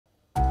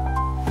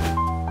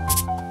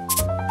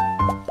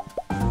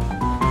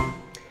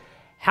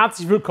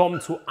Herzlich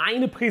willkommen zu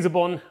Eine Prise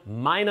Bonn.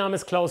 Mein Name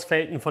ist Klaus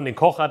von den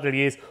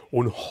Kochateliers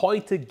und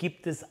heute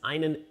gibt es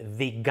einen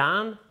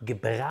vegan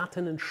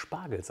gebratenen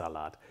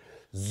Spargelsalat.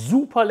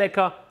 Super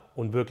lecker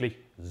und wirklich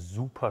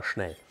super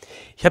schnell.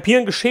 Ich habe hier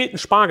einen geschälten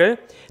Spargel,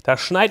 da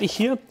schneide ich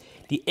hier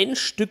die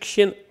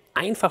Endstückchen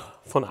einfach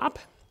von ab.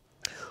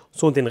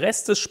 So, und den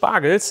Rest des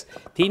Spargels,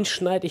 den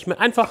schneide ich mir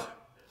einfach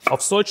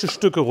auf solche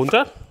Stücke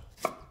runter.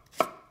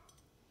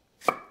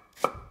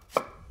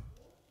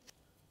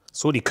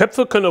 So, die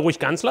Köpfe könnt ihr ruhig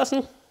ganz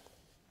lassen.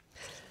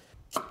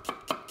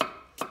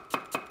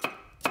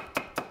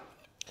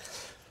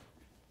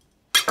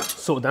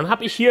 So, dann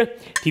habe ich hier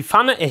die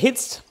Pfanne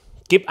erhitzt,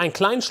 gebe einen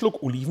kleinen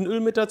Schluck Olivenöl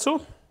mit dazu.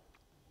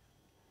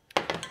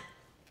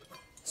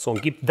 So,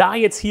 und gebe da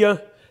jetzt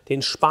hier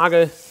den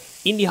Spargel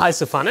in die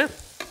heiße Pfanne.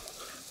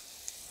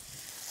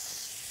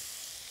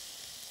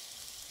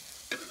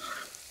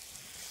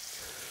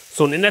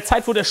 So, und in der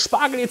Zeit, wo der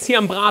Spargel jetzt hier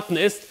am Braten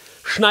ist,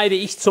 schneide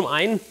ich zum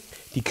einen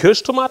die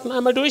Kirschtomaten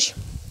einmal durch.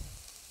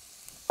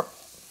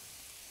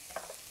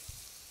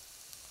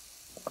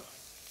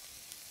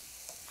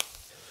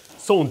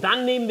 So, und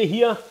dann nehmen wir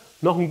hier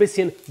noch ein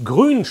bisschen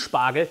grünen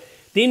Spargel.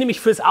 Den nehme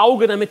ich fürs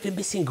Auge, damit wir ein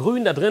bisschen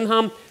Grün da drin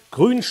haben.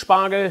 Grünen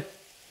Spargel,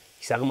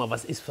 ich sage immer,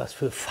 was ist was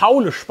für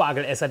faule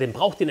Spargelesser, den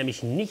braucht ihr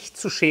nämlich nicht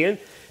zu schälen.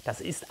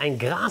 Das ist ein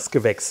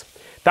Grasgewächs.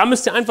 Da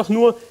müsst ihr einfach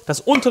nur das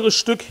untere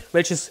Stück,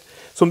 welches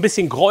so ein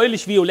bisschen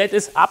gräulich-violett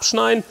ist,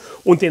 abschneiden.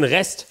 Und den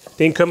Rest,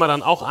 den können wir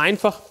dann auch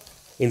einfach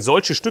in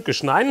solche Stücke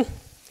schneiden.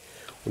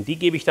 Und die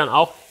gebe ich dann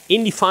auch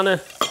in die Pfanne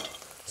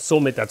so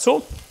mit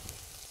dazu.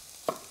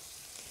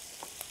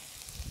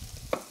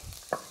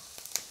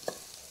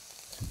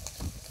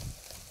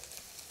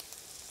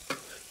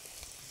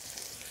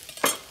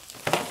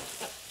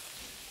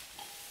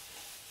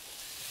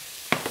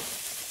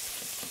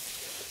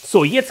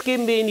 So, jetzt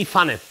geben wir in die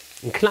Pfanne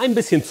ein klein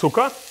bisschen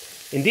Zucker.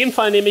 In dem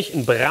Fall nehme ich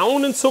einen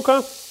braunen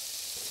Zucker.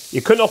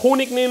 Ihr könnt auch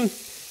Honig nehmen,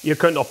 ihr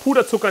könnt auch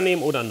Puderzucker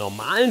nehmen oder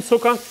normalen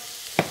Zucker.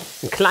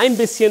 Ein klein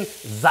bisschen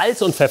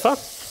Salz und Pfeffer.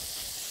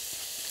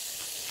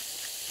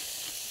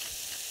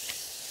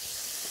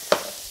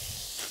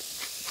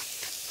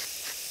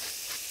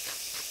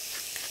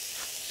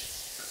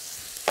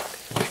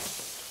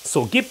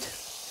 So, gebt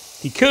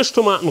die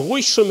Kirschtomaten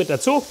ruhig schon mit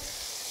dazu.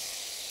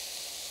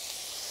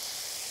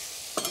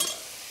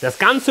 Das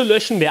Ganze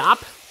löschen wir ab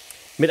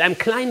mit einem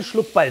kleinen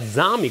Schluck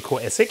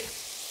Balsamico-Essig.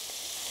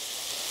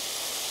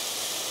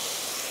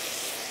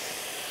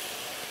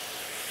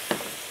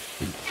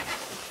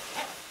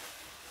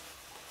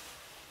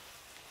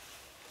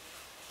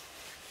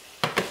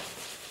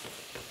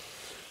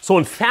 So,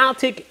 und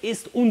fertig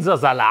ist unser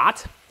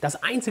Salat.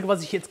 Das Einzige,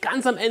 was ich jetzt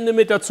ganz am Ende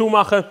mit dazu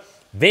mache,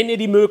 wenn ihr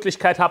die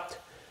Möglichkeit habt,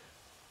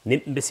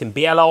 nehmt ein bisschen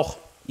Bärlauch.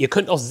 Ihr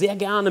könnt auch sehr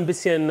gerne ein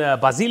bisschen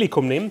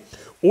Basilikum nehmen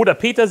oder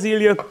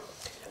Petersilie.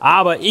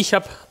 Aber ich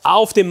habe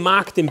auf dem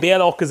Markt den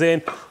Bärlauch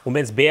gesehen. Und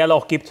wenn es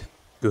Bärlauch gibt,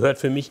 gehört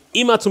für mich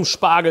immer zum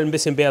Spargel ein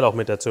bisschen Bärlauch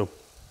mit dazu.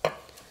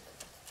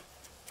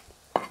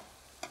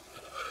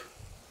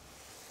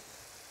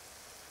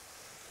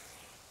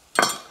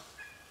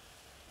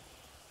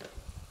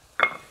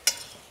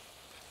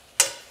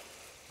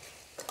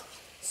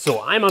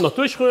 So, einmal noch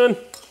durchrühren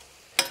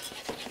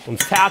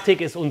und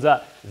fertig ist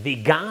unser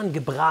vegan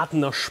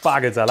gebratener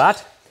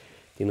Spargelsalat.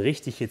 Den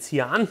richte ich jetzt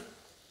hier an.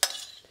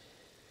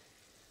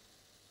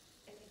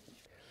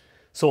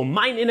 So,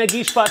 mein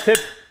Energiespartipp,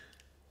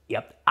 ihr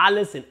habt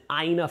alles in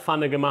einer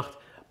Pfanne gemacht,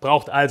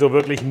 braucht also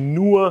wirklich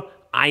nur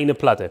eine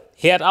Platte.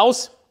 Herd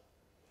aus,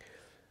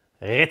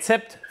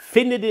 Rezept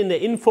findet ihr in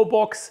der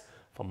Infobox.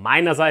 Von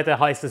meiner Seite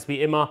heißt es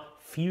wie immer,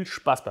 viel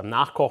Spaß beim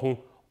Nachkochen.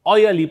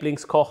 Euer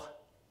Lieblingskoch,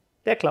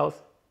 der Klaus.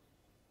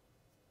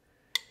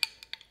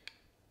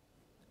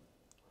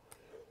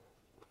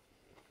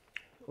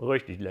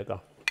 Richtig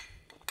lecker.